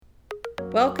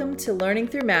Welcome to Learning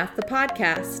Through Math, the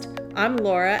podcast. I'm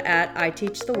Laura at I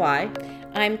Teach the Why.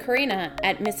 I'm Karina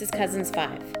at Mrs. Cousins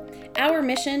 5. Our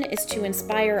mission is to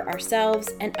inspire ourselves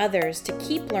and others to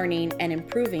keep learning and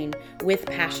improving with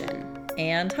passion.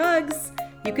 And hugs!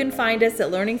 You can find us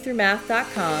at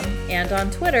learningthroughmath.com and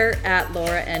on Twitter at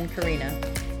Laura and Karina.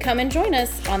 Come and join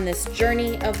us on this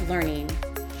journey of learning.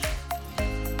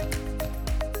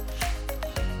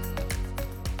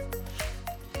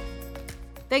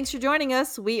 Thanks for joining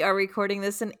us. We are recording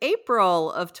this in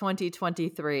April of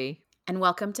 2023. And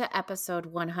welcome to episode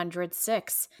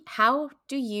 106. How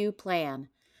do you plan?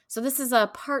 So this is a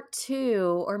part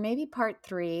 2 or maybe part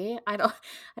 3. I don't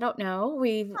know. I don't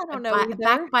know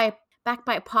either. Back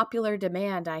by popular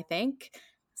demand, I think.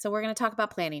 So we're going to talk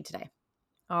about planning today.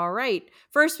 All right.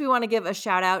 First, we want to give a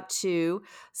shout out to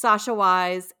Sasha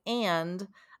Wise and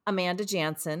Amanda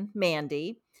Jansen,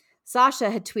 Mandy. Sasha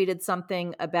had tweeted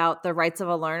something about the rights of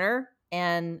a learner,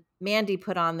 and Mandy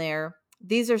put on there,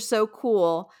 "These are so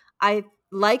cool. I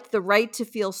like the right to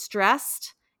feel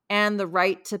stressed and the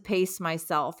right to pace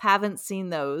myself. Haven't seen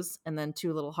those." And then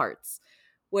 2 little hearts,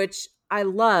 which I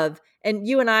love. And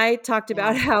you and I talked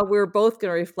about how we're both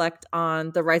going to reflect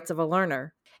on the rights of a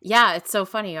learner. Yeah, it's so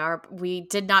funny. We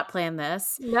did not plan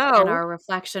this. No. And our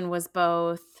reflection was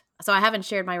both. So I haven't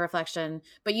shared my reflection,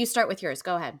 but you start with yours.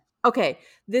 Go ahead. Okay.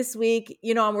 This week,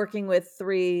 I'm working with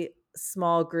 3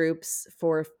 small groups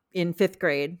in 5th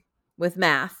grade with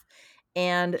math.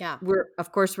 And we're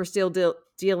still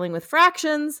dealing with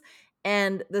fractions.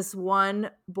 And this one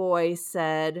boy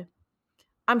said,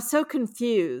 "I'm so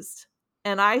confused."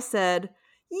 And I said,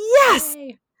 "Yes."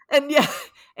 Yay.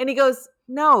 And he goes,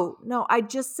 No, I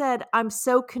just said, "I'm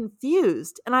so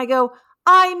confused." And I go,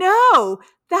 "I know.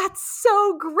 That's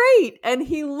so great." And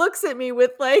he looks at me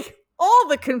with all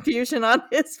the confusion on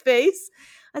his face.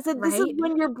 I said, "This is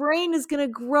when your brain is going to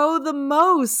grow the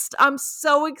most. I'm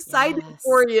so excited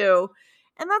for you."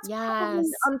 And that's probably,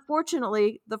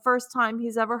 unfortunately, the first time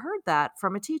he's ever heard that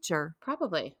from a teacher.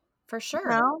 Probably, for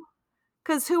sure.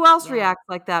 Because who else reacts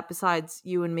like that besides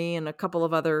you and me and a couple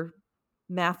of other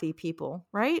mathy people,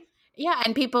 right? Yeah,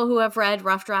 and people who have read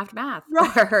Rough Draft Math,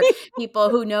 or people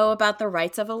who know about the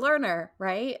rights of a learner,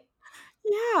 right?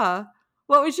 Yeah.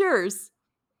 What was yours?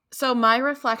 So my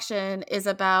reflection is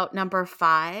about number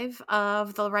 5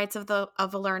 of the rights of a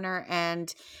learner,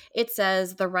 and it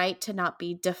says the right to not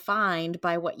be defined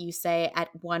by what you say at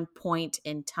one point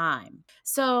in time.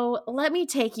 So let me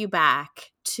take you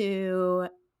back to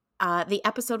the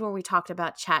episode where we talked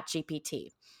about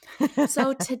ChatGPT.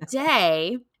 So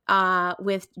today,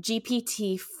 with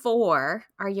GPT-4,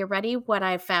 are you ready? What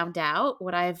I found out,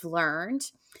 what I've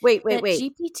learned. Wait.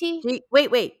 GPT?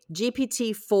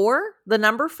 GPT-4? The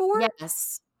number 4?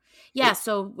 Yes. Yeah,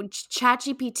 so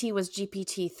ChatGPT was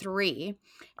GPT-3,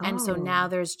 and so now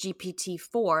there's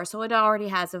GPT-4, so it already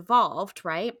has evolved,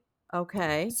 right?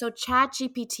 Okay. So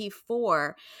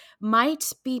ChatGPT-4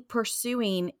 might be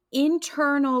pursuing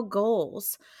internal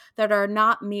goals that are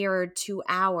not mirrored to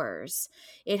ours.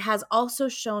 It has also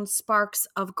shown sparks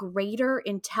of greater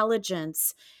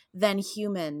intelligence than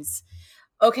humans.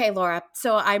 Okay, Laura.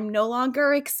 So I'm no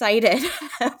longer excited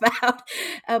about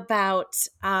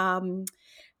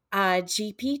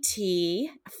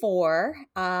GPT-4.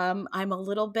 I'm a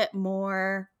little bit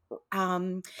more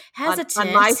hesitant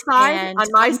on my side.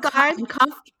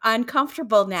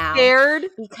 uncomfortable now, scared,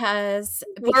 because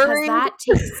worried. That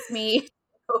takes me.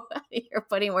 You're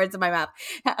putting words in my mouth.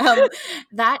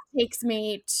 That takes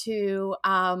me to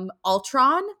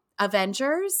Ultron,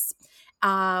 Avengers.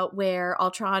 Where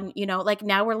Ultron,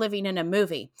 now we're living in a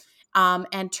movie,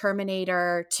 and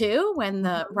Terminator 2, when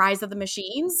the Rise of the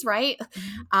Machines, right?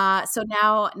 So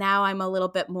now I'm a little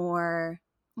bit more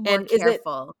careful. Is it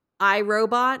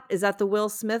iRobot? Is that the Will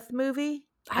Smith movie?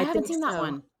 I haven't seen that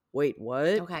one. Wait, what?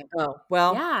 Okay. Oh,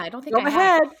 well. Yeah, I don't think go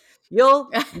ahead.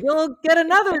 You'll get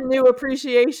another new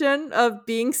appreciation of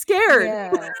being scared.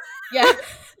 Yeah.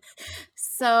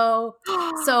 So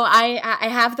I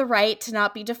have the right to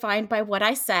not be defined by what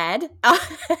I said. I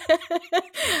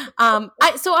am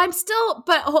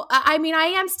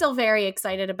still very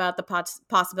excited about the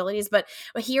possibilities. But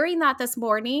hearing that this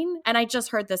morning, and I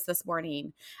just heard this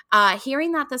morning,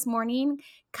 hearing that this morning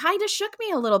kind of shook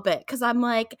me a little bit, because I'm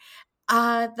like,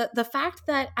 the fact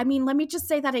that, let me just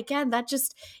say that again, the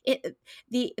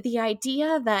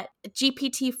idea that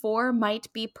GPT-4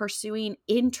 might be pursuing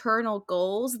internal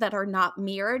goals that are not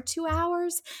mirrored to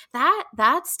ours,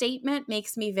 that statement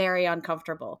makes me very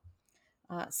uncomfortable.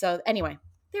 So anyway,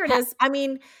 there it is.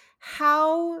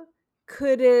 How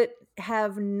could it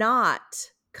have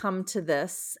not come to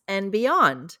this and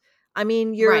beyond? I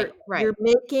mean, Right, you're right.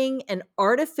 making an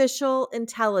artificial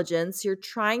intelligence. You're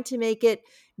trying to make it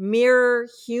mirror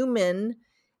human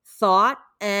thought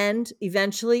and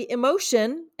eventually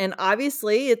emotion. And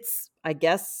obviously, it's, I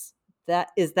guess, that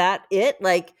it?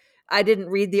 Like, I didn't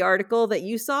read the article that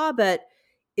you saw, but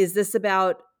is this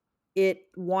about it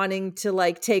wanting to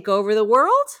like take over the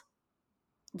world?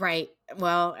 Right.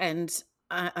 Well, and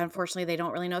unfortunately, they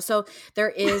don't really know. So there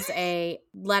is a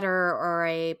letter or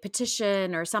a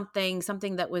petition or something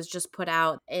that was just put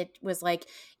out. It was like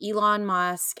Elon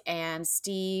Musk and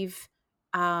Steve.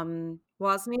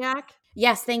 Wozniak?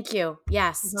 Yes, thank you.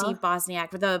 Yes, Uh-huh. Steve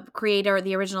Bosniak, the creator,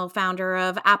 the original founder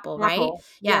of Apple, right? Apple.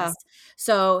 Yes. Yeah.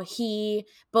 So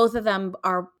both of them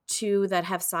are two that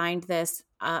have signed this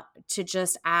to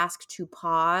just ask to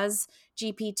pause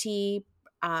GPT,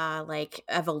 like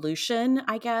evolution,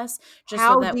 I guess, just so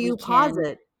How that do we you pause can.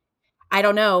 it? I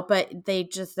don't know, but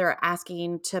they're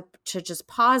asking to just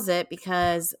pause it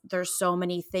because there's so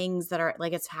many things that are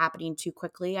like it's happening too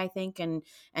quickly, I think, and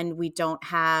we don't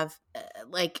have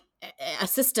like a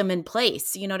system in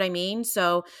place, you know what I mean?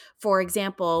 So, for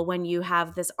example, when you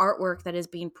have this artwork that is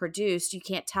being produced, you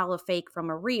can't tell a fake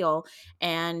from a real,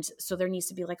 and so there needs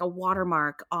to be like a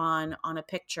watermark on a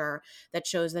picture that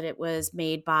shows that it was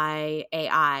made by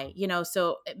AI, you know,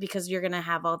 so because you're going to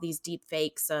have all these deep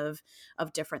fakes of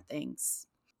different things.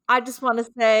 I just want to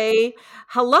say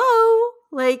hello.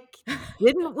 Like,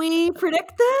 didn't we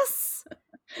predict this?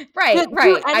 Right, Do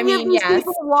right. I any of mean, these yes.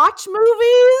 people watch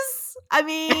movies? I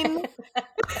mean,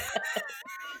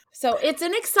 So it's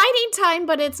an exciting time,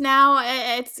 but it's now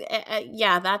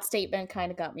yeah, that statement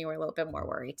kind of got me a little bit more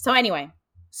worried. So anyway,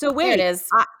 so there it wait, is.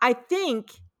 I think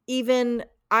even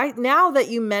I now that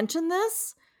you mention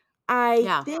this, I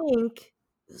Yeah. think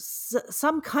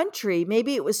some country,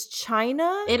 maybe it was China.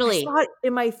 I Italy. saw it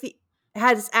in my feed,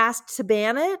 has asked to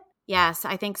ban it. Yes,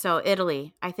 I think so.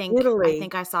 Italy. I Italy.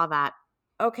 think I saw that.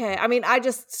 Okay. I mean, I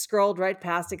just scrolled right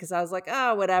past it because I was like,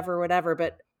 oh, whatever, whatever.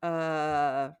 But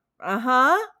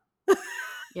uh-huh.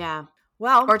 Yeah.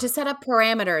 Well, Or to set up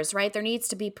parameters, right? There needs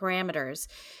to be parameters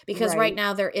because right right.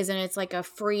 now there isn't. It's like a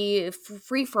free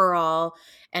for all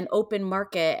and open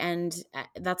market, and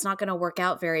that's not going to work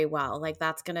out very well. Like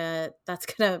there's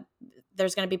going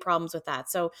to be problems with that.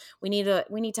 So we need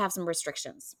to have some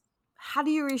restrictions How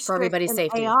do you for restrict everybody's an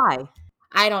safety. AI?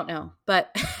 I don't know,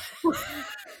 but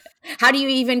how do you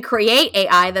even create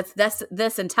AI that's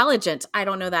this intelligent? I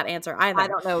don't know that answer I either.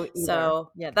 don't know either.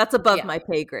 So Yeah, that's above yeah, my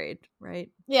pay grade, right?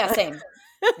 yeah, same,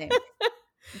 same.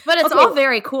 But it's Okay, all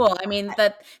very cool. I mean,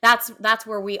 that's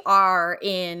where we are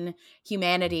in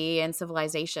humanity and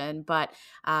civilization. But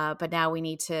now we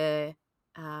need to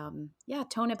yeah,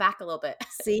 tone it back a little bit.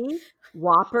 see,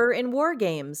 Whopper in War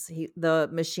Games. The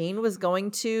machine was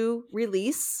going to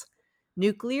release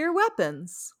nuclear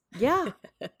weapons. Yeah.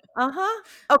 Uh-huh.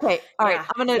 Okay. All right. Yeah,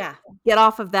 I'm gonna yeah. get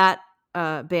off of that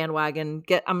bandwagon.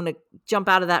 I'm gonna jump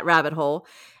out of that rabbit hole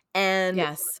and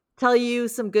Yes. tell you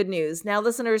some good news. Now,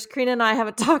 listeners, Karina and I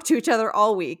haven't talked to each other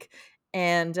all week.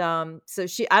 And so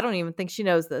I don't even think she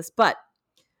knows this, but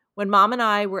when mom and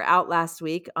I were out last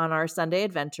week on our Sunday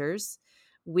adventures,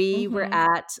 we were Mhm.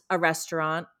 at a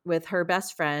restaurant with her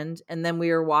best friend, and then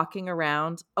we were walking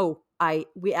around. Oh,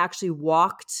 we actually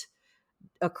walked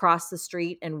across the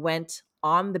street and went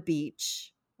on the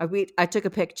beach. I took a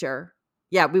picture.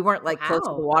 Yeah, we weren't like close to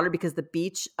the Wow. water because the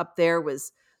beach up there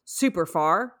was super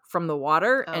far from the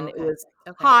water Oh, and it okay. was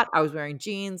Okay. hot. I was wearing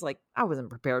jeans. Like I wasn't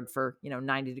prepared for,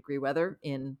 90-degree weather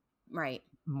in Right.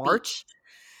 Beach. March.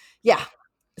 Yeah. Yeah.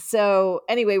 So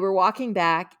anyway, we're walking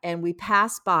back and we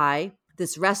passed by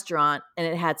this restaurant and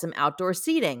it had some outdoor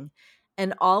seating.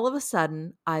 And all of a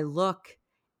sudden, I look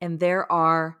and there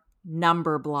are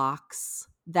number blocks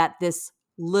that this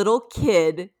little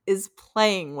kid is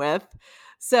playing with.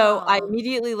 So I Oh.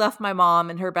 immediately left my mom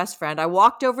and her best friend. I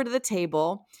walked over to the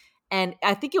table and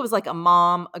I think it was like a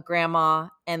mom, a grandma,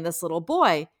 and this little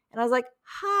boy. And I was like,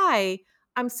 "Hi,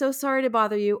 I'm so sorry to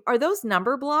bother you. Are those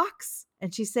number blocks?"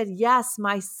 And she said, "Yes,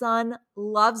 my son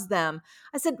loves them."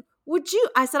 I said,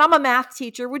 I said, "I'm a math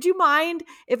teacher. Would you mind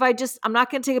if I'm not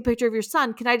going to take a picture of your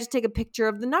son. Can I just take a picture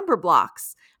of the number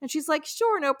blocks?" And she's like,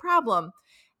 "Sure, no problem."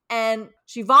 And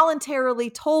she voluntarily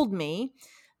told me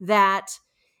that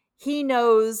he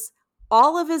knows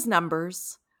all of his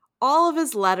numbers, all of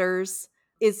his letters,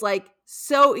 is like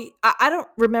so. I don't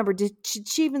remember. Did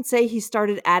she even say he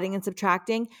started adding and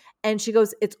subtracting? And she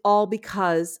goes, "It's all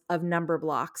because of number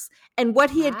blocks." And what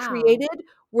he had Wow. created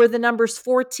were the numbers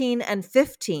 14 and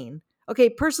 15. Okay,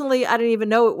 personally, I didn't even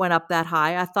know it went up that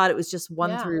high. I thought it was just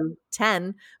 1 Yeah. through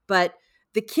 10, but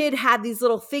the kid had these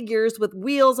little figures with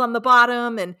wheels on the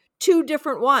bottom and two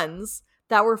different ones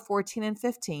that were 14 and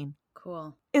 15.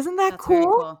 Cool. Isn't that That's cool? very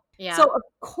cool. Yeah. So of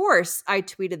course I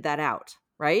tweeted that out,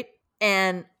 right?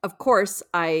 And of course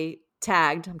I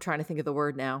tagged, I'm trying to think of the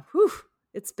word now. Whew,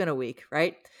 it's been a week,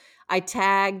 right? I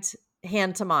tagged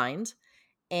Hand to Mind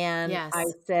and I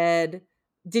Yes. said,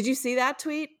 did you see that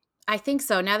tweet? I think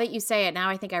so. Now that you say it, now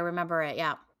I think I remember it.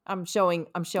 Yeah. I'm showing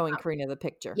Karina the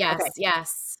picture. Yes. Okay.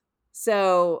 Yes.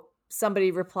 So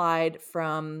somebody replied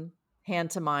from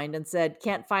Hand to Mind and said,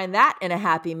 can't find that in a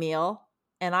Happy Meal.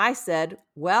 And I said,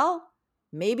 well,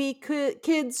 maybe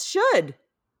kids should,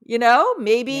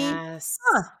 maybe Yes.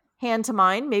 Hand to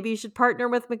Mind, maybe you should partner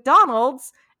with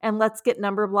McDonald's and let's get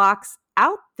number blocks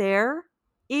out there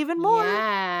even more.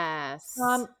 Yes.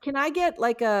 Can I get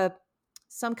like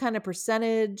some kind of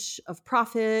percentage of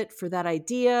profit for that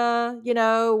idea,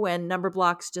 when number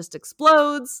blocks just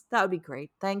explodes? That would be great.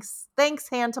 Thanks,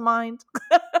 Hand to Mind.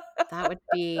 That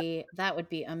would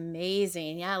be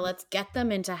amazing. Yeah, let's get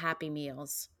them into Happy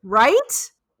Meals.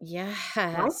 Right? Yes.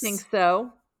 I think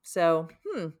so. So,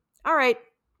 all right,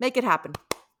 make it happen.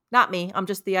 Not me. I'm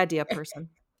just the idea person.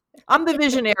 I'm the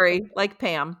visionary, like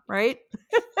Pam, right?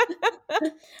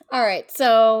 All right.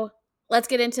 So let's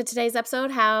get into today's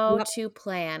episode, how Yep. to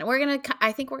plan.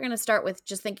 I think we're going to start with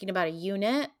just thinking about a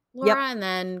unit, Laura, Yep. and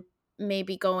then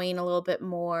maybe going a little bit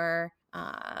more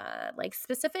like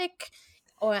specific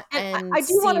and I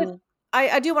do want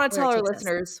to tell our takes us.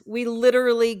 listeners, we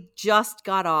literally just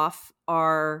got off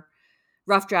our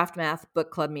Rough Draft Math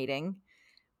book club meeting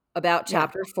about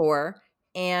chapter 4.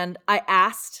 And I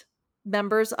asked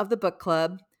members of the book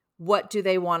club, what do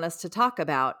they want us to talk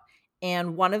about?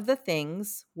 And one of the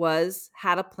things was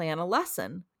how to plan a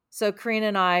lesson. So Karina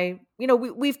and I,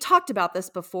 we've talked about this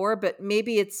before, but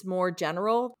maybe it's more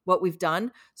general what we've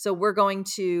done. So we're going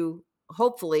to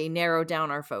hopefully narrow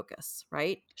down our focus,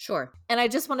 right? Sure. And I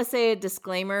just want to say a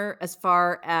disclaimer as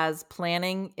far as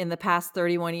planning in the past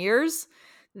 31 years,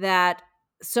 that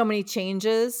so many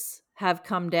changes have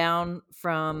come down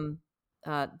from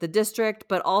the district,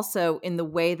 but also in the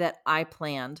way that I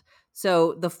planned.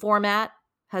 So the format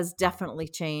has definitely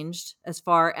changed as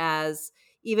far as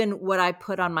even what I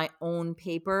put on my own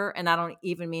paper. And I don't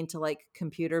even mean to like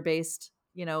computer-based,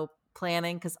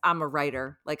 planning, because I'm a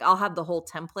writer. Like I'll have the whole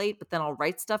template, but then I'll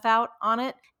write stuff out on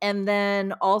it. And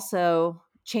then also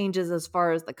changes as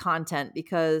far as the content,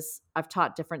 because I've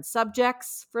taught different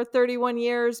subjects for 31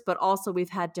 years, but also we've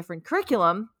had different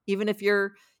curriculum. Even if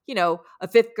you're, a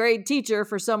 5th grade teacher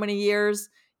for so many years,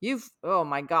 oh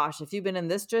my gosh, if you've been in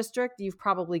this district, you've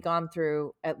probably gone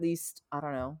through at least, I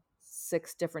don't know,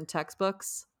 6 different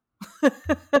textbooks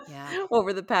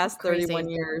over the past 31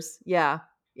 years. Yeah.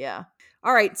 Yeah.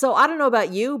 All right. So I don't know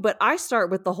about you, but I start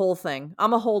with the whole thing.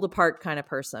 I'm a hold apart kind of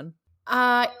person.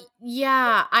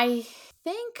 Yeah, I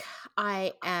think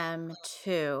I am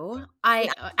too. I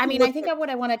mean, I think what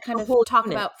I want to kind of talk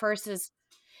about first is,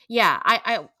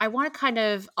 I want to kind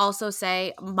of also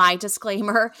say my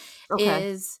disclaimer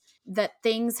is that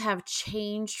things have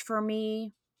changed for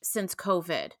me since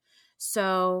COVID.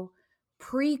 So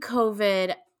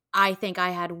pre-COVID, I think I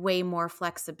had way more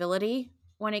flexibility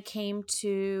when it came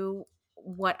to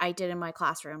what I did in my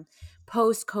classroom.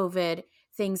 Post-COVID,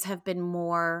 things have been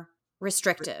more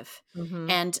restrictive. Mm-hmm.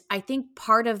 And I think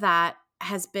part of that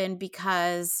has been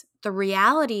because the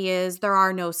reality is there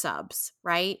are no subs,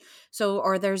 right? So,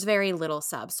 or there's very little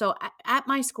subs. So at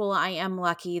my school, I am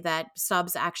lucky that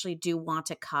subs actually do want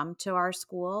to come to our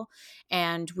school,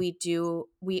 and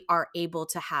we are able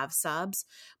to have subs.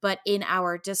 But in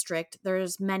our district,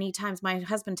 there's many times, my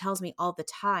husband tells me all the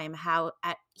time how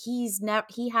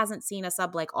he hasn't seen a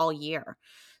sub like all year.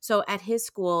 So at his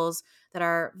schools that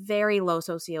are very low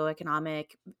socioeconomic,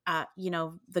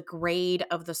 the grade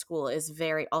of the school is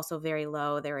also very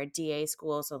low. They're a DA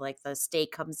school. So like the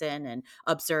state comes in and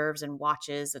observes and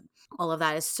watches, and all of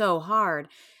that is so hard.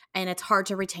 And it's hard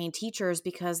to retain teachers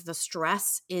because the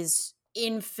stress is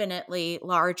infinitely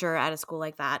larger at a school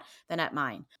like that than at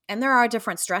mine. And there are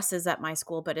different stresses at my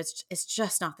school, but it's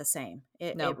just not the same.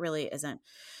 It really isn't.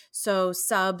 So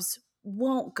subs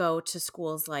won't go to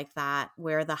schools like that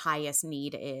where the highest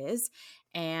need is.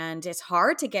 And it's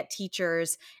hard to get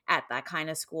teachers at that kind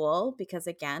of school because,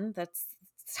 again, that's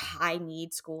high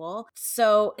need school.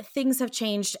 So things have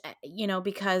changed,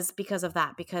 because of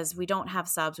that, because we don't have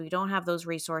subs, we don't have those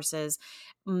resources.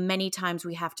 Many times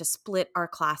we have to split our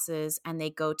classes and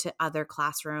they go to other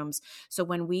classrooms. So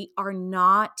when we are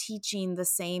not teaching the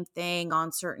same thing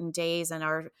on certain days and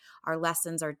our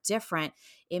lessons are different,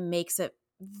 it makes it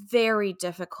very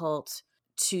difficult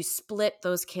to split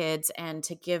those kids and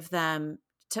to give them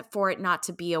for it not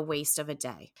to be a waste of a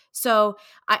day. So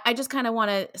I just kind of want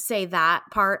to say that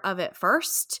part of it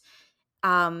first.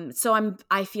 So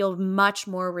I feel much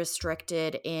more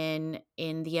restricted in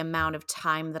the amount of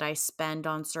time that I spend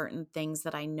on certain things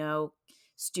that I know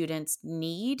students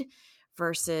need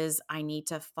versus I need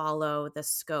to follow the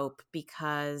scope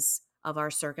because of our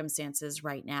circumstances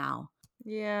right now.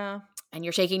 Yeah, And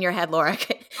you're shaking your head, Laura.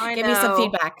 I Give me some know.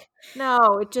 feedback.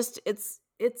 No,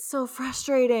 it's so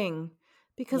frustrating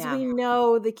because Yeah. we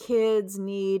know the kids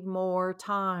need more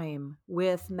time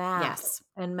with math Yes.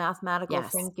 and mathematical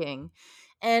Yes. thinking.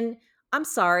 And I'm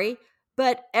sorry,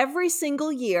 but every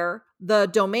single year, the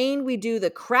domain we do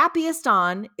the crappiest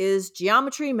on is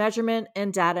geometry, measurement,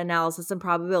 and data analysis and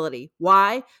probability.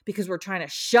 Why? Because we're trying to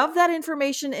shove that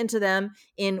information into them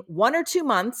in 1 or 2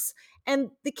 months,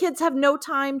 and the kids have no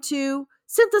time to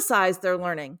synthesize their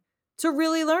learning, to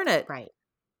really learn it. Right.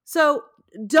 So,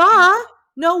 And duh,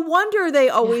 no wonder they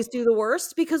yeah. always do the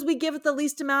worst because we give it the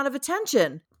least amount of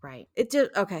attention. Right. It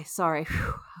did. Okay, sorry.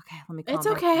 Whew. Okay, let me It's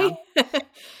calm back okay. down.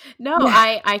 No,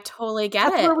 Yeah, I totally get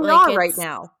that's where it. we Like are right it's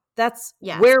now. That's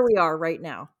yes. where we are right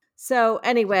now. So, Yes.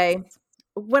 anyway,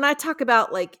 when I talk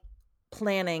about like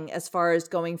planning as far as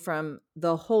going from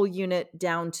the whole unit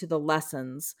down to the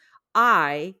lessons,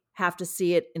 I have to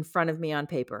see it in front of me on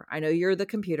paper. I know you're the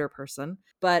computer person,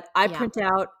 but I Yeah. print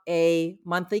out a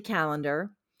monthly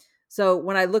calendar. So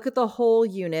when I look at the whole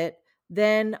unit,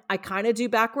 then I kind of do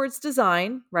backwards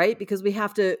design, right? Because we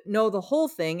have to know the whole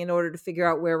thing in order to figure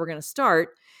out where we're going to start.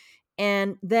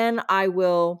 And then I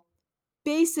will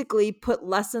basically put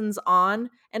lessons on,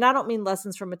 and I don't mean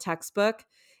lessons from a textbook.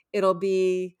 It'll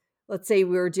be, let's say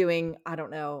we were doing, I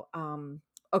don't know,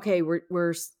 okay,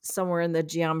 we're somewhere in the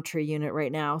geometry unit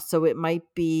right now, so it might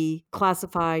be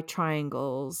classify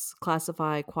triangles,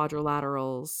 classify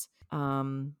quadrilaterals.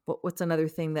 What's another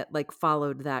thing that like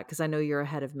followed that? Because I know you're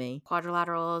ahead of me.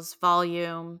 Quadrilaterals,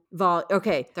 volume.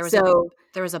 Okay, There was a so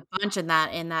there was a bunch in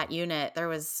that unit. There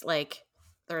was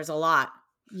a lot.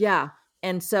 yeah.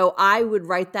 And so I would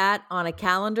write that on a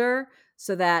calendar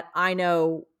so that I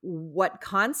know what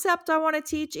concept I want to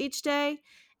teach each day.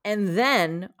 And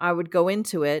then I would go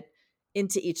into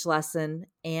each lesson,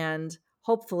 and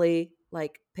hopefully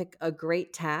like pick a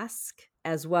great task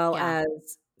as well Yeah.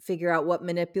 as figure out what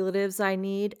manipulatives I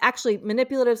need. Actually,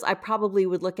 manipulatives I probably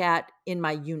would look at in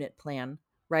my unit plan,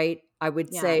 right? I would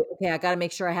Yeah. say, okay, I got to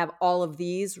make sure I have all of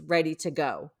these ready to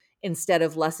go instead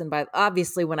of lesson by,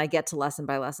 obviously when I get to lesson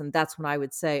by lesson, that's when I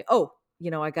would say, oh,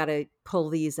 I got to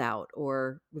pull these out,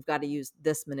 or we've got to use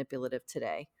this manipulative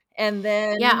today. And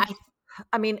Yeah. then,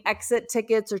 I mean, exit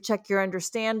tickets or check your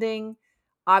understanding.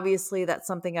 Obviously, that's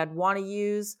something I'd want to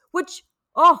use, which,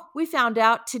 oh, we found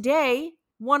out today,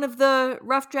 one of the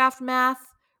rough draft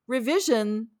math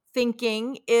revision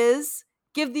thinking is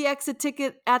give the exit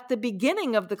ticket at the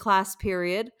beginning of the class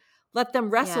period, let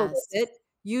them wrestle with Yes. it,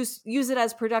 use it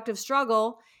as productive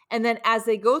struggle, and then as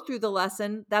they go through the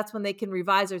lesson, that's when they can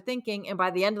revise their thinking, and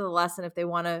by the end of the lesson, if they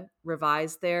want to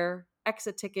revise their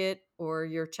exit ticket or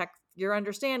check your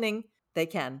understanding, they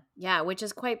can. Yeah, which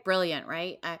is quite brilliant,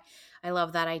 right? I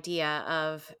love that idea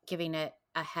of giving it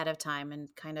ahead of time and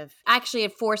kind of actually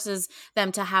it forces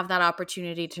them to have that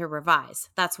opportunity to revise.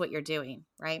 That's what you're doing,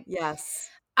 right? Yes.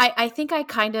 I think I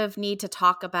kind of need to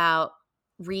talk about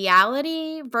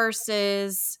reality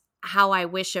versus how I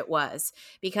wish it was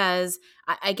because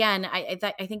I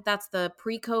think that's the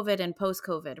pre-COVID and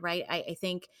post-COVID, right? I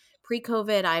think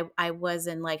pre-COVID I was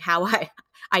in like how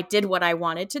I did what I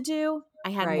wanted to do. I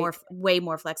had Right. way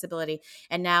more flexibility,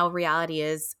 and now reality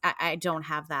is I don't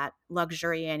have that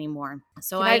luxury anymore.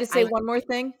 So Can I just say I one more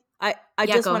thing? I yeah,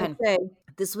 just go want to ahead. say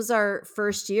this was our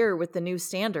first year with the new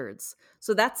standards.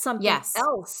 So that's something Yes,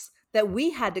 else that we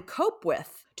had to cope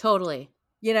with, totally.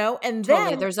 and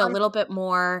Totally. then There's a little bit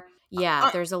more on,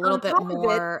 there's a little on bit top of it,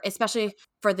 more, especially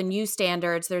for the new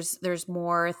standards, there's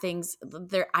more things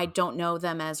there I don't know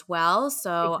them as well.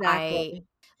 So I exactly.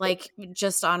 like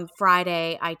just on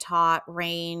Friday I taught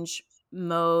range,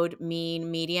 mode, mean,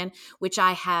 median, which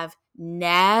I have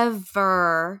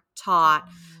never taught.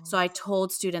 So I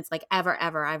told students like ever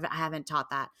I haven't taught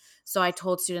that. So I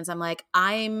told students I'm like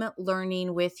I'm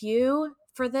learning with you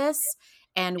for this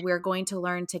and we're going to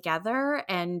learn together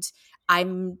and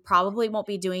I'm probably won't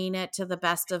be doing it to the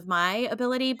best of my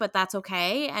ability, but that's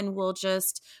okay. And we'll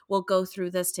go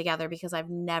through this together because I've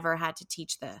never had to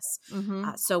teach this. Mm-hmm.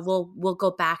 So we'll go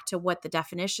back to what the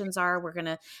definitions are. We're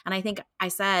gonna, and I think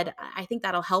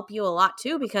that'll help you a lot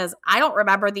too because I don't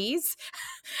remember these.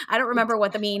 I don't remember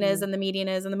what the mean is Exactly. and the median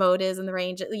is and the mode is and the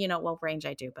range. Well, range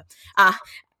I do, but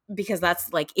because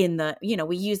that's like in the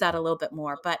we use that a little bit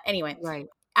more. But anyway, Right.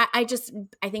 I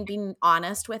think being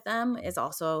honest with them is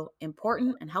also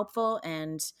important and helpful.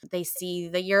 And they see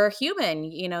that you're human,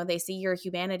 they see your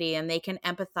humanity and they can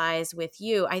empathize with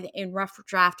you. In rough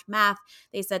draft math,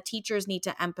 they said teachers need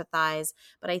to empathize,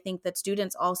 but I think that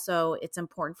students also, it's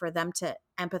important for them to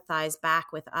empathize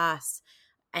back with us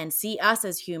and see us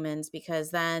as humans,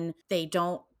 because then they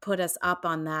don't put us up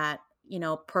on that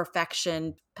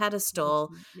perfection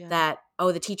pedestal Yeah. that,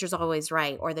 oh, the teacher's always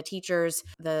right, or the teacher's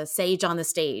the sage on the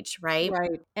stage, right?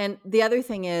 Right. And the other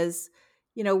thing is,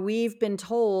 we've been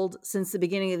told since the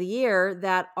beginning of the year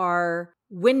that our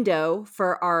window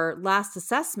for our last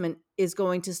assessment is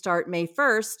going to start May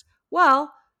 1st.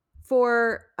 Well,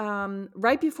 for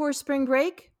right before spring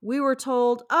break, we were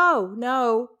told, oh,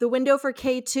 no, the window for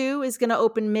K2 is going to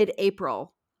open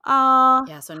mid-April.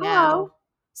 Yeah, so Hello. now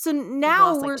So we've now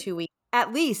lost like we're 2 weeks.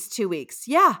 at least 2 weeks.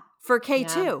 Yeah, for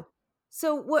K2. Yeah.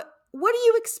 So what do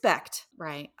you expect?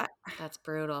 Right. That's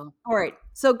brutal. All right.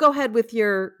 So go ahead with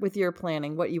your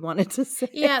planning, what you wanted to say.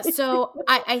 Yeah. So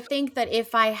I think that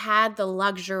if I had the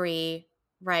luxury,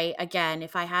 right, again,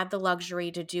 if I had the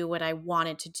luxury to do what I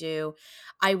wanted to do,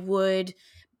 I would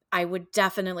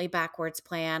definitely backwards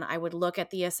plan. I would look at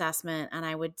the assessment and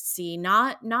I would see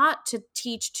not to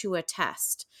teach to a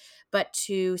test, but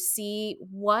to see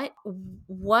what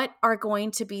are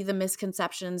going to be the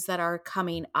misconceptions that are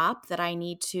coming up that I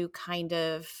need to kind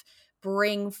of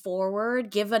bring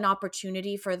forward, give an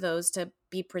opportunity for those to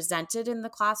be presented in the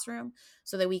classroom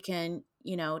so that we can,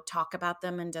 talk about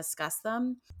them and discuss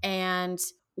them. And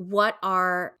what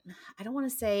are, I don't want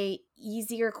to say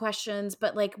easier questions,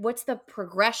 but like what's the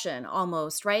progression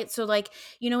almost, right? So like,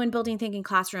 in building thinking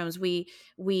classrooms,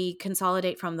 we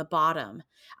consolidate from the bottom.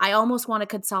 I almost want to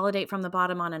consolidate from the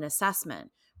bottom on an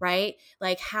assessment, right?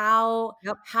 Like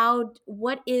Yep.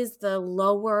 what is the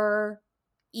lower,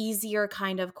 easier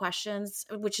kind of questions,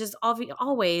 which is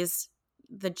always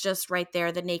the just right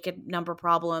there, the naked number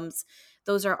problems.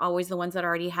 Those are always the ones that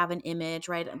already have an image,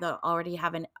 right? That already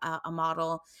have a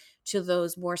model, to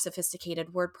those more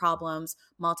sophisticated word problems,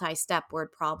 multi-step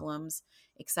word problems,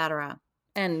 etc.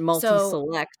 And So,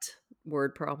 multi-select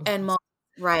word problems. and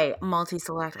right,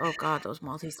 multi-select. Oh God, those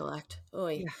multi-select.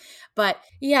 Oy. Yeah. But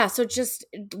yeah, so just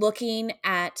looking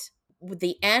at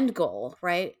the end goal,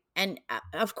 right? And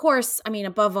of course, I mean,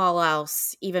 above all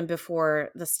else, even before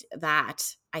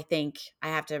that, I think I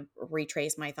have to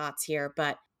retrace my thoughts here,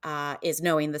 but is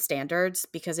knowing the standards.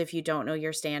 Because if you don't know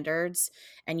your standards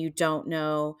and you don't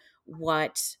know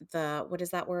what is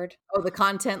that word? Oh, the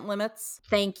content limits.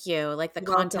 Thank you. Like the You're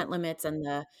welcome. content limits and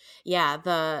the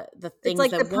It's things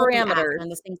like the that won't be asked parameters.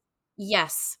 and the things.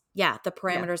 Yes. Yeah, the Yeah.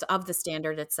 parameters of the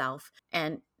standard itself,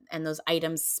 and those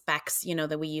item specs,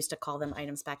 that we used to call them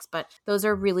item specs, but those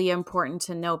are really important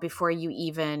to know before you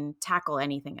even tackle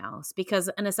anything else, because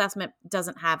an assessment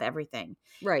doesn't have everything.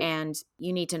 Right. And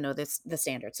you need to know the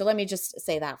standard. So let me just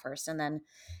say that first and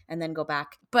then go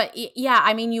back. But yeah,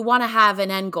 I mean, you want to have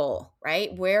an end goal,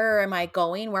 right? Where am I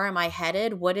going? Where am I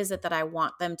headed? What is it that I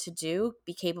want them to do,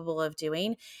 be capable of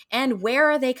doing? And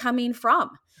where are they coming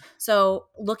from? So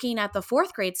looking at the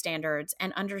fourth grade standards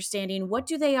and understanding what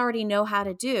do they already know how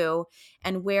to do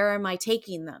and where am I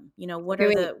taking them? Okay,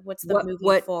 wait. What's the moving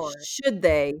What forward? should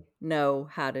they know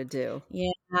how to do? Yeah.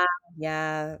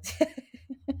 Yeah.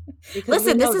 Because we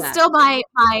Listen, this know is that. still my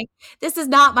this is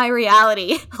not my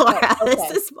reality, Laura. Oh,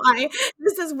 okay.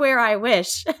 This is where I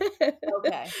wish.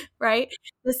 Okay. Right?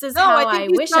 This is No, how I think I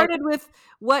you wish I started with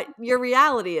what your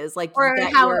reality is. Like or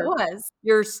that how it was.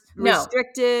 you're No.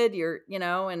 restricted,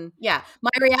 and Yeah. My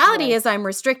reality yeah. is I'm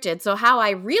restricted. So how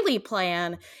I really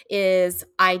plan is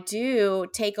I do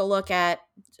take a look at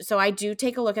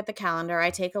the calendar. I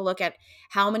take a look at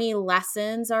how many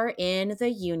lessons are in the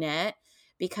unit,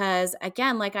 because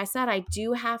again, like I said, I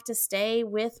do have to stay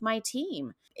with my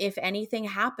team. If anything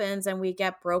happens and we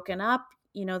get broken up,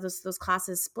 those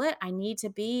classes split, I need to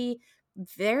be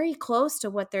very close to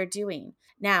what they're doing.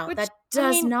 Now, Which, that I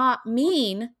does mean, not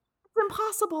mean it's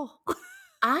impossible.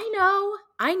 I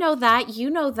know that,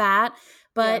 that, Yeah.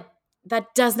 but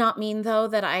that does not mean though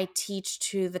that I teach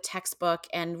to the textbook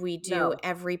and we do No.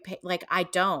 every like I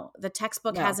don't. The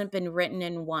textbook No. hasn't been written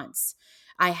in once.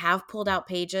 I have pulled out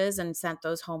pages and sent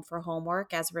those home for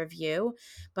homework as review,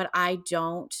 but I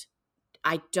don't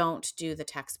do the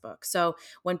textbook. So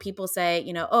when people say,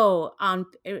 oh,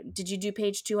 did you do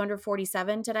page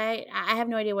 247 today? I have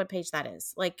no idea what page that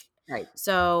is. Like, Right.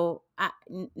 so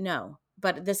no,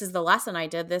 but this is the lesson I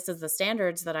did. This is the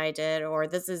standards that I did, or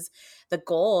this is the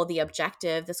goal, the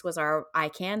objective. This was our I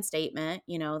can statement.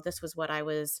 This was what I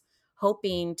was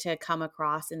hoping to come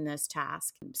across in this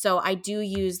task. So I do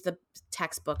use the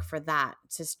textbook for that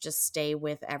to just stay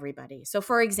with everybody. So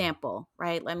for example,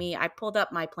 right, I pulled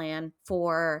up my plan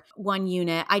for one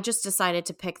unit. I just decided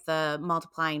to pick the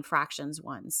multiplying fractions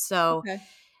ones. So Okay.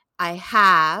 I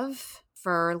have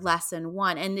for lesson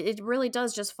 1, and it really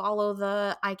does just follow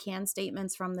the I can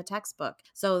statements from the textbook.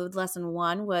 So lesson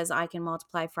 1 was I can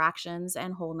multiply fractions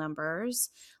and whole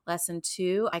numbers. Lesson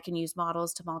 2, I can use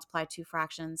models to multiply 2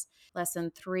 fractions.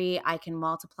 Lesson 3, I can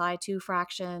multiply 2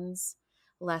 fractions.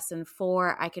 Lesson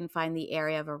 4, I can find the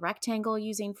area of a rectangle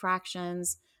using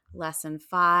fractions. Lesson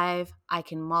 5, I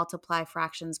can multiply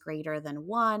fractions greater than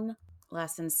 1.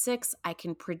 Lesson 6, I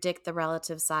can predict the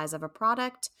relative size of a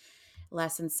product.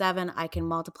 Lesson 7, I can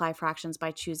multiply fractions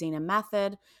by choosing a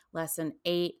method. Lesson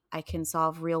 8, I can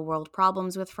solve real world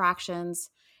problems with fractions.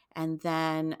 And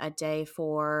then a day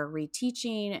for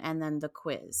reteaching and then the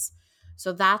quiz.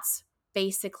 So that's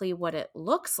basically what it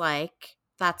looks like.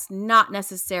 That's not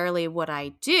necessarily what I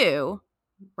do,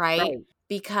 right? Right.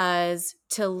 Because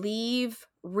to leave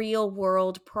real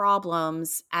world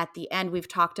problems at the end, we've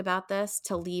talked about this,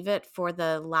 to leave it for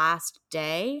the last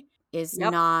day is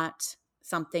Yep. not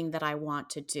something that I want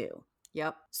to do.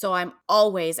 Yep. So I'm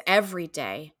always, every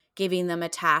day, giving them a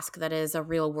task that is a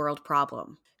real world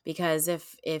problem. Because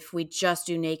if we just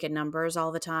do naked numbers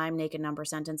all the time, naked number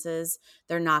sentences,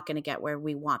 they're not going to get where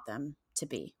we want them to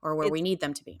be or where we need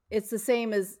them to be. It's the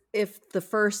same as if the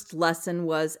first lesson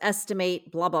was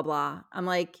estimate, blah, blah, blah. I'm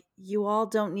like, you all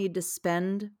don't need to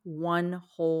spend one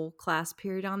whole class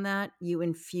period on that. You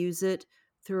infuse it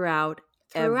throughout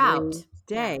every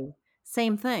day. Yeah.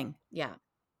 Same thing. Yeah.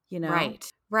 You know?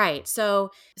 Right.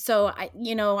 So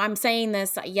I'm saying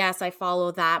this, yes, I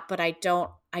follow that, but I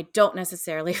don't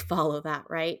necessarily follow that,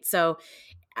 right? So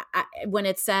when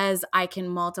it says I can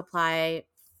multiply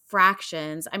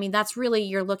fractions, I mean, that's really,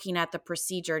 you're looking at the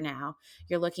procedure now.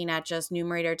 You're looking at just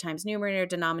numerator times numerator,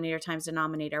 denominator times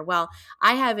denominator. Well,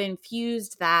 I have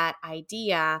infused that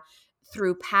idea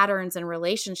through patterns and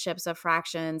relationships of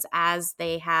fractions as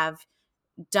they have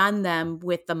done them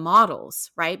with the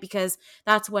models, right? Because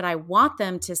that's what I want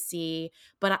them to see,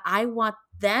 but I want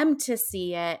them to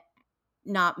see it,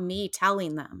 not me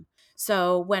telling them.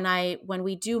 So when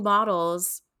we do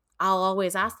models, I'll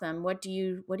always ask them, what do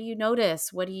you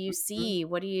notice? What do you see?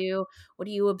 What are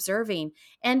you observing?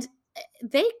 And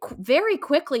they very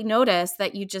quickly notice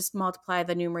that you just multiply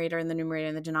the numerator and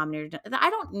the denominator. I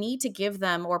don't need to give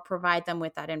them or provide them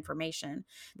with that information.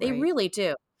 They Right. really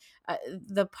do.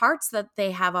 The parts that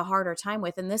they have a harder time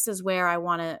with, and this is where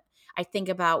I think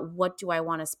about, what do I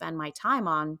want to spend my time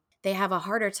on? They have a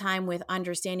harder time with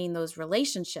understanding those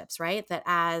relationships, right? That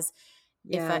as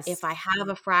Yes. if I have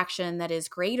a fraction that is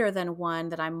greater than 1,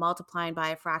 that I'm multiplying by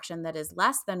a fraction that is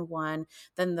less than 1,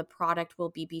 then the product will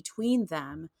be between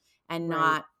them and Right.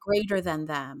 not greater than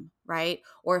them, right?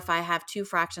 Or if I have 2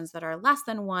 fractions that are less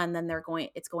than 1, then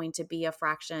it's going to be a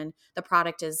fraction, the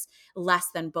product is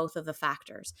less than both of the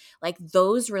factors. Like,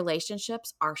 those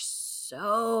relationships are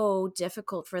so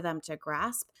difficult for them to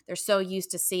grasp. They're so used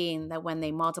to seeing that when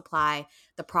they multiply,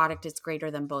 the product is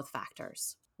greater than both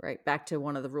factors. Right. Back to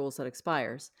one of the rules that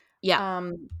expires.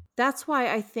 Yeah. That's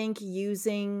why I think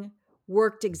using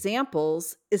worked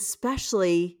examples,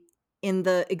 especially in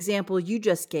the example you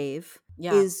just gave,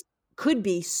 Yeah. could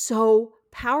be so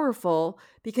powerful,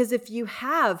 because if you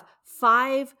have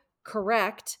 5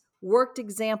 correct worked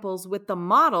examples with the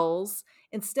models,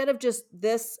 instead of just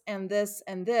this and this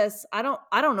and this, I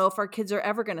don't know if our kids are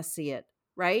ever going to see it,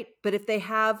 right? But if they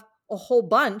have a whole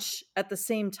bunch at the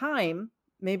same time,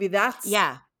 maybe that's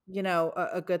Yeah.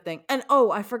 a good thing. And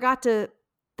I forgot to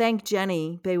thank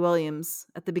Jenny Bay Williams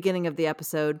at the beginning of the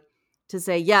episode to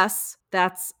say, yes,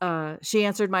 that's she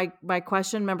answered my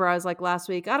question. Remember, I was like last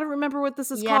week, I don't remember what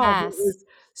this is called. It Yes. was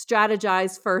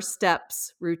strategize first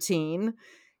steps routine.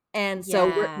 And so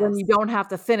when you Yes. don't have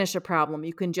to finish a problem,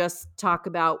 you can just talk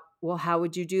about, well, how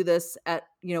would you do this at,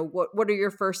 what are your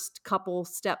first couple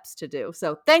steps to do?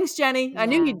 So thanks, Jenny. I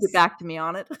knew you'd get Yes. back to me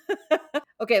on it.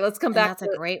 Okay, let's come And back that's a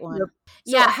to great one. your- so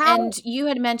Yeah, how and you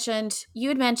had mentioned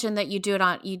that you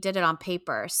did it on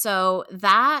paper. So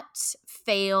that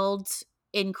failed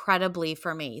incredibly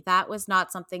for me. That was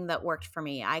not something that worked for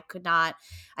me. I could not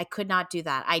do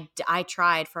that. I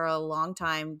tried for a long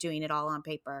time doing it all on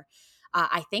paper.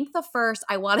 I think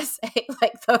I want to say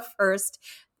like the first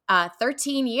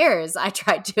 13 years I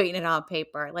tried doing it on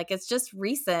paper. Like, it's just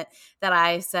recent that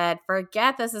I said,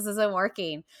 forget this isn't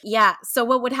working. Yeah. So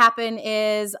what would happen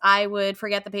is I would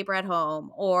forget the paper at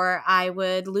home, or I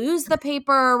would lose the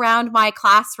paper around my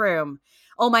classroom.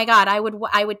 Oh my God, I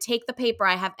would take the paper.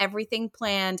 I have everything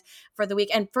planned for the week.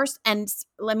 And first, and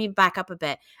let me back up a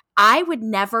bit. I would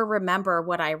never remember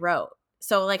what I wrote.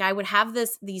 So like I would have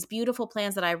these beautiful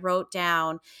plans that I wrote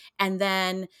down, and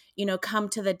then, come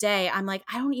to the day, I'm like,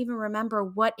 I don't even remember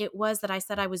what it was that I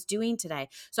said I was doing today.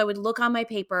 So I would look on my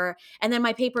paper, and then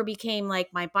my paper became like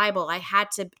my Bible. I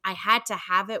had to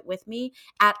have it with me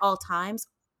at all times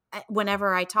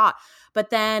whenever I taught. But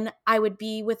then I would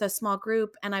be with a small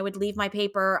group and I would leave my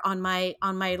paper on my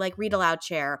like read aloud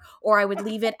chair, or I would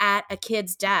leave it at a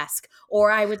kid's desk,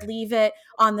 or I would leave it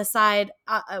on the side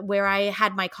where I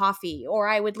had my coffee, or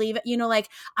I would leave it, like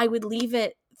I would leave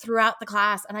it throughout the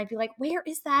class, and I'd be like, where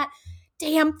is that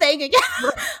damn thing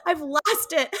again? I've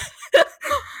lost it.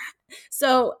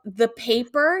 So the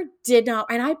paper did not,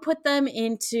 and I put them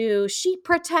into sheet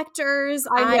protectors.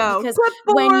 I know. Because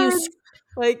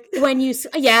Clipboards,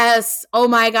 yes. Oh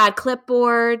my God.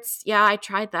 Clipboards. Yeah, I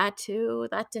tried that too.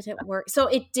 That didn't work. So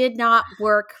it did not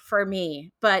work for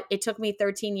me, but it took me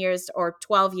 13 years or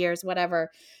 12 years,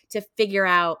 whatever, to figure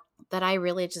out that I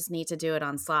really just need to do it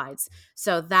on slides.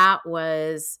 So that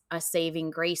was a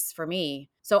saving grace for me.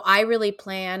 So I really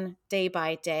plan day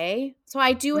by day. So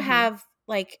I do have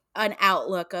like an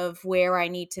outlook of where I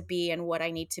need to be and what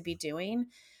I need to be doing.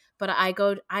 But I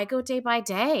go day by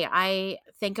day. I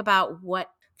think about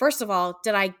first of all,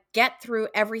 did I get through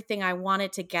everything I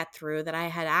wanted to get through that I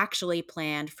had actually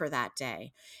planned for that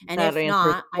day? And that if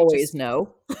not, always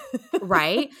no.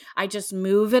 Right. I just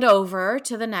move it over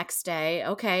to the next day.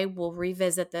 Okay, we'll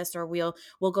revisit this, or we'll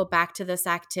go back to this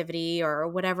activity or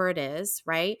whatever it is,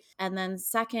 right? And then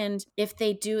second, if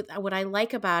they do, what I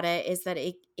like about it is that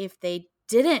if they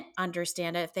didn't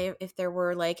understand it, if there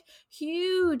were like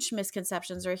huge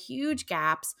misconceptions or huge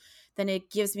gaps, then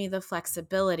it gives me the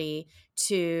flexibility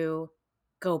to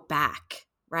go back,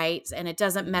 right? And it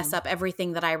doesn't mess up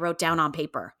everything that I wrote down on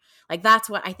paper. Like that's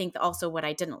what I think also what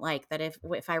I didn't like, that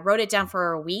if I wrote it down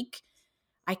for a week,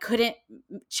 I couldn't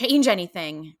change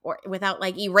anything or without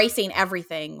like erasing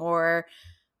everything, or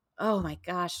oh my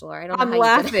gosh, Laura, I don't know how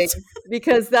laughing you did it.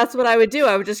 because that's what I would do.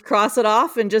 I would just cross it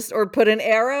off and or put an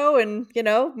arrow and,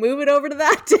 move it over to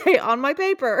that day on my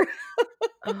paper.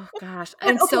 Oh gosh.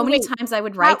 And so many times I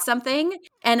would write something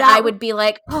and that I would be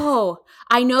like, oh,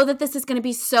 I know that this is going to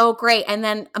be so great. And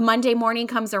then a Monday morning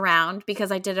comes around,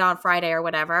 because I did it on Friday or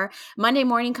whatever. Monday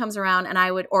morning comes around and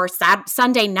or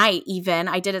Sunday night even.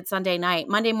 I did it Sunday night.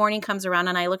 Monday morning comes around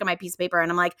and I look at my piece of paper and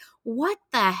I'm like, what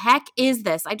the heck is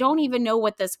this? I don't even know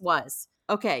what this was.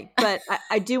 Okay, but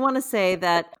I do want to say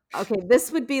that,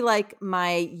 this would be like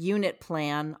my unit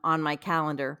plan on my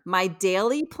calendar. My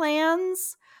daily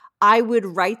plans, I would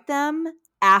write them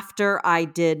after I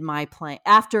did my plan,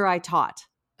 after I taught.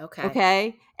 Okay.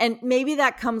 Okay. And maybe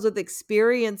that comes with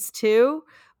experience too,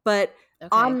 but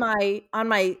on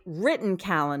my written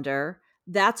calendar,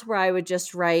 that's where I would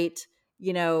just write,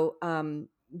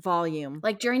 volume.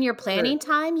 Like during your planning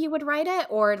time, you would write it,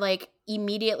 or like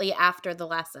immediately after the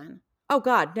lesson? Oh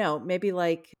God, no. Maybe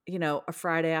like, a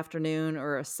Friday afternoon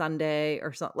or a Sunday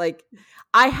or something. Like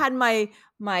I had my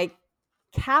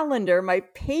calendar, my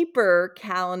paper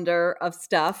calendar of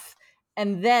stuff,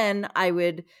 and then I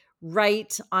would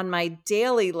write on my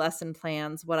daily lesson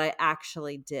plans what I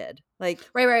actually did. Like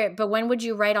Right. But when would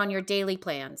you write on your daily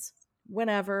plans?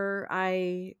 Whenever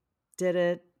I did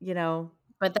it,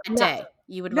 But that day,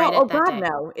 you would write it that day.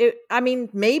 No.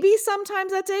 Maybe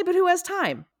sometimes that day, but who has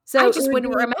time? So I just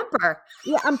wouldn't remember.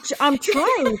 Yeah, I'm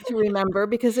trying to remember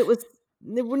because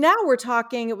now we're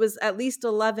talking, it was at least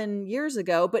 11 years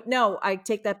ago, but no, I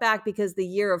take that back because the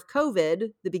year of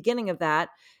COVID, the beginning of that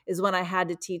is when I had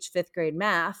to teach fifth grade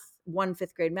math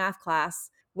class.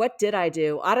 What did I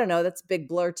do? I don't know. That's a big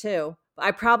blur too.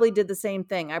 I probably did the same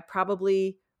thing. I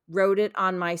probably wrote it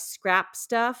on my scrap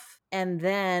stuff. And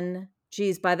then,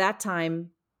 by that time,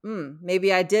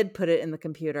 maybe I did put it in the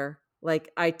computer.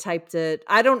 Like I typed it.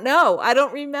 I don't know. I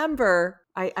don't remember.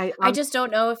 I just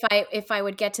don't know if I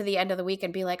would get to the end of the week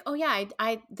and be like, oh yeah,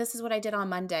 I this is what I did on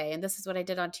Monday and this is what I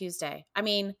did on Tuesday. I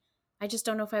mean, I just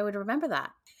don't know if I would remember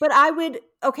that. But I would.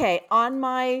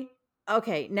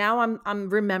 Now I'm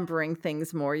remembering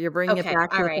things more. You're bringing it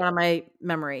back to on my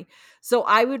memory. So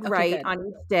I would write on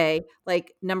each day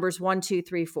like numbers 1, 2,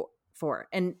 3, 4.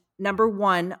 And number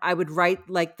 1, I would write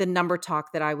like the number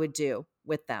talk that I would do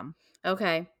with them.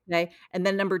 Okay. And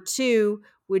then number 2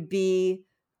 would be,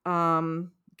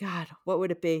 God, what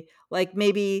would it be? Like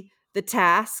maybe the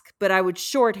task, but I would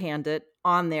shorthand it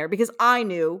on there because I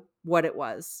knew what it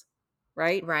was.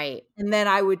 Right. Right. And then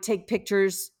I would take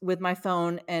pictures with my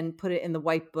phone and put it in the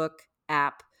Whitebook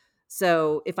app.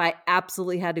 So if I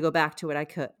absolutely had to go back to it, I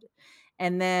could.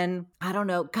 And then, I don't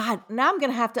know, God, now I'm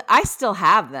going to have to, I still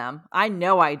have them. I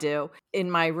know I do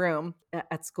in my room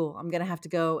at school. I'm going to have to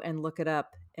go and look it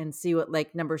up and see what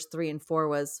like numbers 3 and 4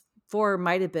 was. 4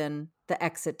 might have been the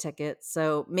exit ticket.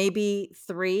 So maybe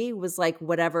 3 was like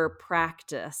whatever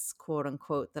practice, quote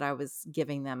unquote, that I was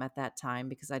giving them at that time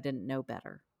because I didn't know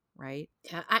better. Right.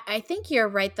 Yeah, I think you're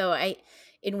right though.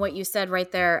 In what you said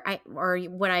right there, or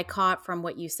what I caught from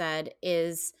what you said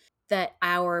is that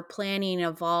our planning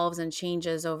evolves and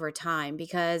changes over time,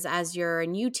 because as you're a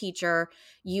new teacher,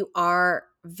 you are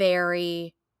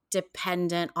very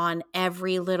dependent on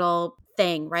every little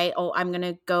thing, right? Oh, I'm going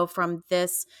to go from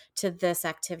this to this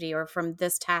activity, or from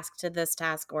this task to this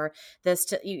task, or this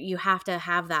to you have to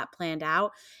have that planned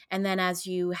out. And then as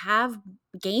you have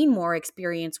gain more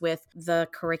experience with the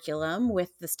curriculum,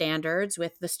 with the standards,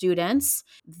 with the students,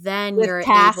 then With you're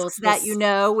able tasks to that you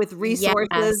know, with resources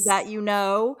yes. that you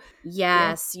know. Yeah.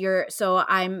 Yes, so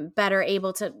I'm better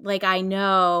able to, like, I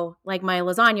know, like my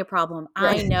lasagna problem. I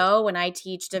Right. know when I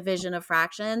teach division of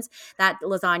fractions, that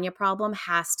lasagna problem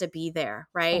has to be there,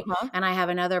 right? Uh-huh. And I have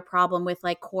another problem with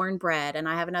like cornbread, and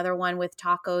I have another one with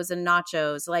tacos and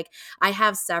nachos. Like, I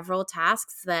have several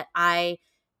tasks that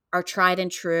are tried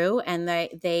and true, and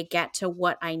they get to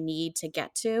what I need to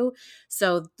get to.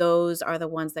 So those are the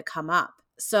ones that come up.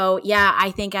 So yeah,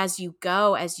 I think as you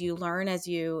go, as you learn, as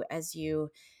you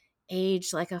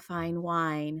age like a fine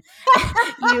wine,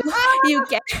 you you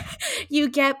get you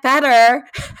get better,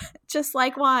 just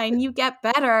like wine. You get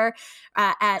better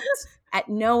at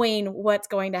knowing what's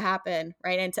going to happen,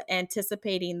 right? And to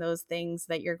anticipating those things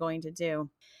that you're going to do.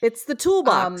 It's the Um,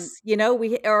 toolbox,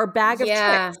 we our bag of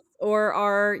yeah, tricks or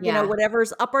our, yeah,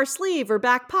 whatever's up our sleeve or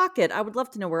back pocket. I would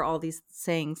love to know where all these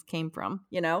sayings came from.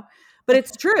 But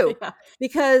it's true yeah,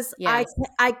 because I yes,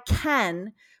 I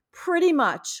can pretty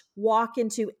much walk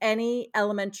into any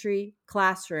elementary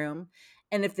classroom,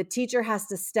 and if the teacher has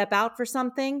to step out for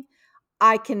something,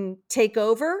 I can take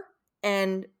over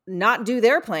and not do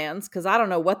their plans because I don't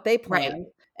know what they right, planned,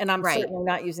 and I'm right, certainly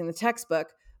not using the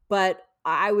textbook, but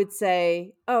I would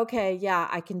say, "Oh, okay, yeah,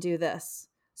 I can do this."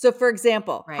 So, for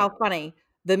example, right, how funny,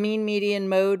 the mean, median,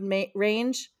 mode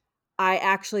range, I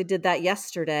actually did that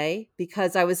yesterday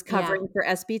because I was yeah, covering for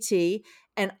SBT,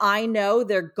 and I know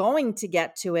they're going to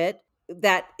get to it.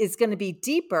 That is going to be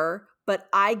deeper, but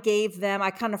I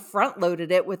kind of front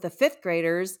loaded it with the fifth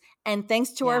graders. And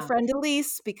thanks to our yeah, friend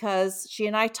Elise, because she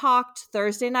and I talked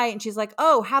Thursday night and she's like,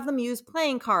 "Oh, have them use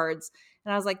playing cards."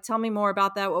 And I was like, "Tell me more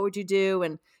about that. What would you do?"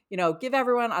 And, give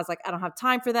everyone, I was like, "I don't have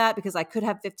time for that because I could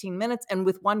have 15 minutes." And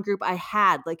with one group, I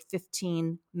had like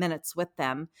 15 minutes with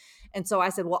them. And so I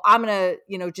said, "Well, I'm going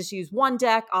to, just use one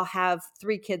deck. I'll have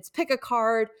 3 kids pick a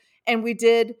card." And we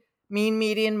did mean,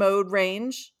 median, mode,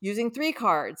 range using 3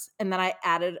 cards. And then I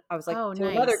was like, oh, to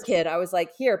another nice, kid, I was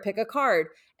like, "Here, pick a card."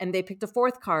 And they picked a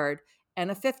 4th card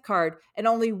and a 5th card. And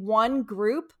only one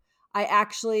group, I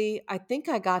think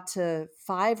I got to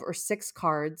 5 or 6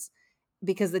 cards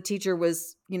because the teacher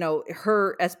was,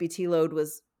 her SBT load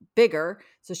was bigger.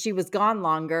 So she was gone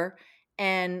longer.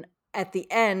 And at the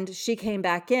end, she came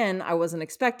back in. I wasn't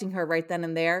expecting her right then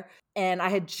and there. And I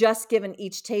had just given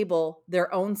each table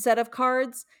their own set of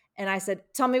cards. And I said,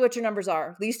 "Tell me what your numbers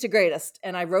are, least to greatest."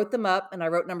 And I wrote them up and I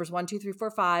wrote numbers 1, 2, 3,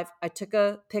 4, 5. I took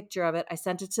a picture of it. I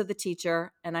sent it to the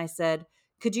teacher and I said,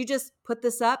 "Could you just put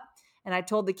this up?" And I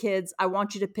told the kids, "I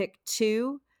want you to pick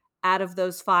 2 out of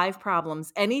those 5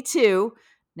 problems, any 2."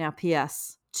 Now,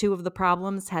 P.S., 2 of the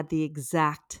problems had the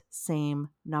exact same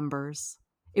numbers.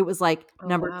 It was like oh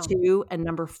number wow, 2 and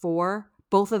number 4.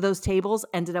 Both of those tables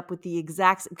ended up with the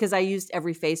exact, because I used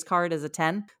every face card as a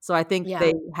 10. So I think yeah,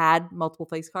 they had multiple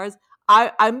face cards.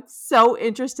 I'm so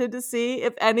interested to see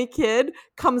if any kid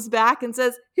comes back and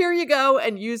says, "Here you go,"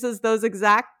 and uses those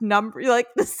exact number, like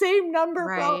the same number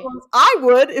right, problems. I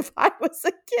would if I was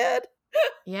a kid.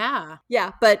 yeah,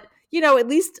 Yeah, but at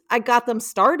least I got them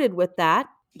started with that.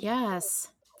 yes,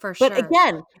 for But sure.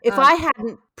 again, if Um, I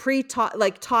hadn't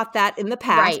taught that in the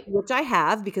past, right, which I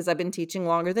have because I've been teaching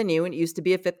longer than you and it used to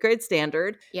be a 5th grade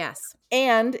standard, yes,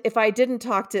 and if I didn't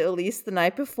talk to Elise the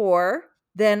night before,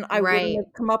 then I wouldn't right.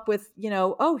 have come up with,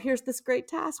 "Oh, here's this great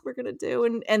task we're going to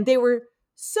do." And they were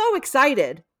so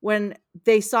excited when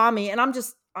they saw me, and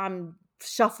I'm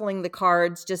shuffling the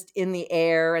cards just in the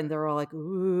air and they're all like,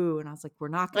 "Ooh." And I was like, "We're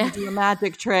not going to do a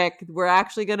magic trick. We're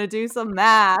actually going to do some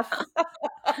math."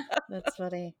 That's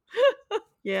funny.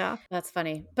 Yeah. That's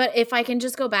funny. But if I can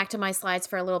just go back to my slides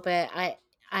for a little bit, I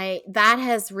that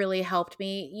has really helped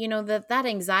me. That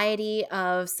anxiety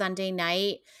of Sunday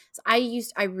night. So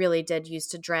I really did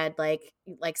used to dread like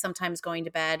sometimes going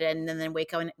to bed and then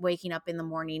waking up in the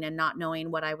morning and not knowing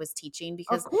what I was teaching, Of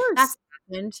because that's course.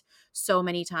 happened so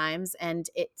many times, and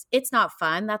it's not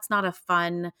fun. That's not a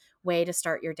fun way to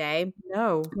start your day.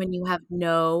 No. When you have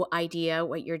no idea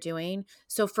what you're doing.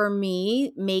 So for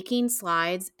me, making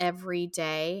slides every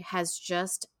day has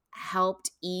just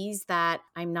helped ease that.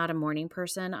 I'm not a morning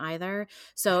person either.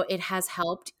 So it has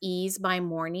helped ease my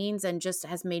mornings and just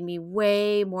has made me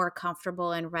way more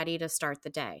comfortable and ready to start the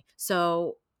day.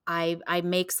 So I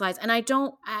make slides, and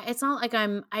it's not like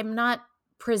I'm not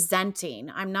presenting.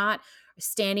 I'm not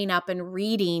standing up and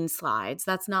reading slides.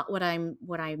 That's not what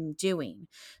I'm doing.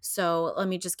 So let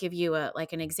me just give you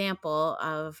an example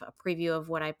of a preview of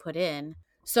what I put in.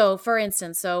 So for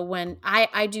instance, when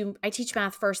I teach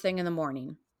math first thing in the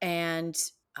morning, and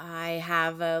I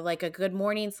have a good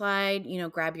morning slide,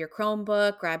 grab your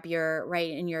Chromebook,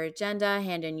 write in your agenda,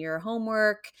 hand in your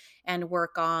homework, and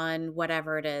work on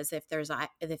whatever it is. If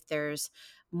there's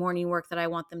morning work that I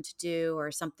want them to do or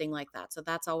something like that. So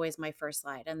that's always my first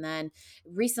slide. And then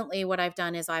recently what I've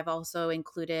done is I've also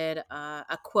included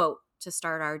a quote to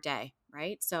start our day,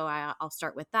 right? So I'll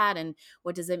start with that. And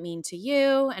what does it mean to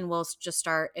you? And we'll just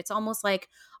start. It's almost like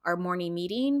our morning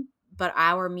meeting, but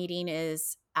our meeting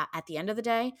is at the end of the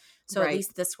day. So at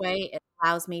least this way, it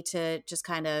allows me to just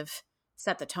kind of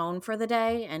set the tone for the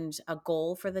day and a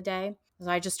goal for the day. So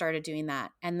I just started doing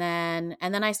that. And then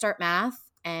I start math.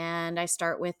 And I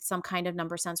start with some kind of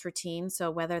number sense routine. So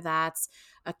whether that's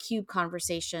a cube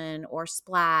conversation or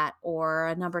splat or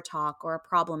a number talk or a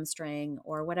problem string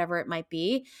or whatever it might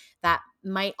be, that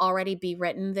might already be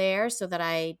written there so that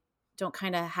I don't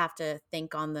kind of have to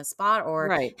think on the spot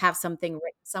or have something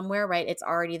written somewhere, right? It's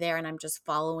already there, and I'm just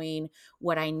following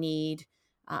what I need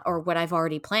or what I've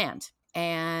already planned.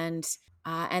 And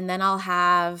then I'll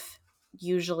have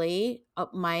usually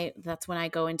that's when I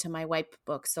go into my white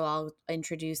book. So I'll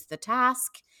introduce the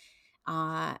task.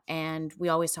 And we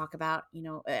always talk about,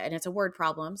 and it's a word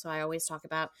problem. So I always talk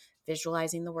about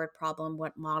visualizing the word problem.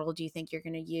 What model do you think you're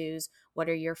going to use? What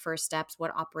are your first steps?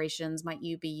 What operations might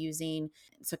you be using?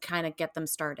 So kind of get them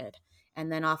started.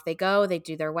 And then off they go. They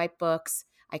do their white books.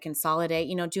 I consolidate,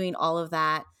 doing all of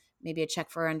that, maybe a check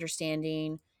for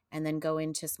understanding, and then go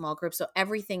into small groups. So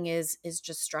everything is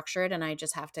just structured, and I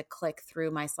just have to click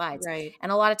through my slides. Right.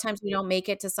 And a lot of times we don't make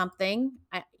it to something.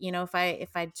 If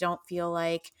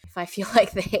I feel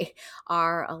like they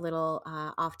are a little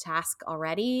off task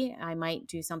already, I might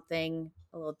do something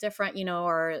a little different,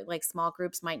 or like small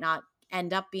groups might not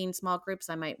end up being small groups.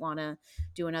 I might want to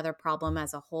do another problem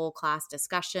as a whole class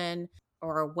discussion,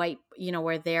 or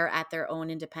where they're at their own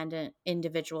independent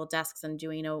individual desks and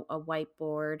doing a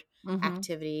whiteboard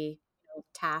activity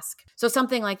task. So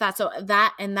something like that. So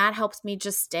that helps me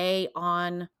just stay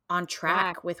on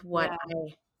track with what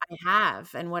I have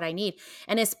and what I need.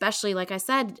 And especially, like I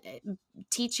said,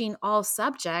 teaching all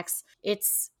subjects,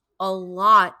 it's a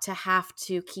lot to have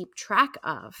to keep track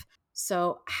of.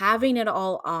 So having it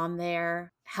all on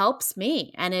there helps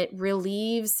me, and it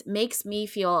makes me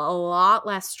feel a lot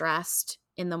less stressed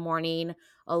in the morning,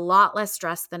 a lot less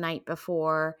stressed the night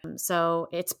before. So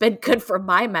it's been good for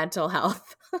my mental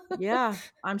health. Yeah,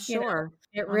 I'm sure.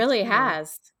 It really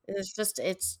has.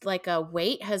 It's like a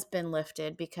weight has been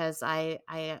lifted because I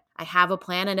have a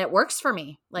plan and it works for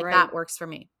me. That works for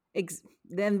me.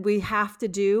 Then we have to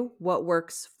do what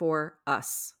works for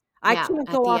us. I can't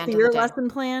go off of your lesson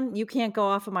plan. You can't go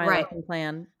off of my lesson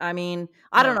plan. I mean,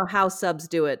 I don't know how subs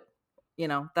do it.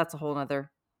 That's a whole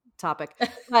nother topic.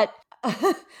 But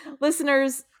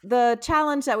listeners, the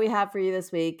challenge that we have for you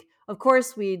this week, of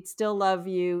course, we'd still love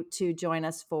you to join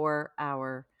us for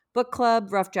our book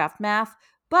club, Rough Draft Math.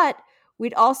 But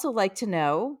we'd also like to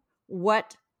know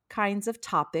what kinds of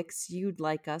topics you'd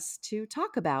like us to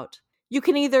talk about. You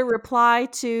can either reply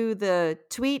to the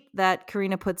tweet that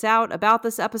Karina puts out about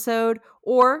this episode,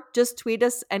 or just tweet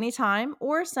us anytime,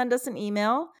 or send us an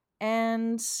email,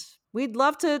 and we'd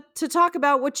love to talk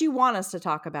about what you want us to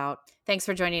talk about. Thanks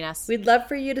for joining us. We'd love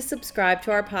for you to subscribe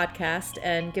to our podcast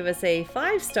and give us a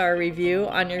 5-star review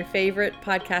on your favorite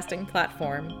podcasting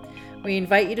platform. We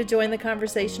invite you to join the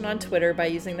conversation on Twitter by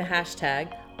using the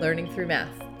hashtag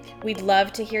 #LearningThroughMath. We'd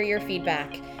love to hear your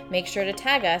feedback. Make sure to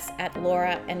tag us at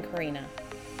Laura and Karina.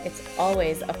 It's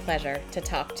always a pleasure to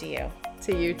talk to you.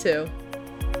 To you too.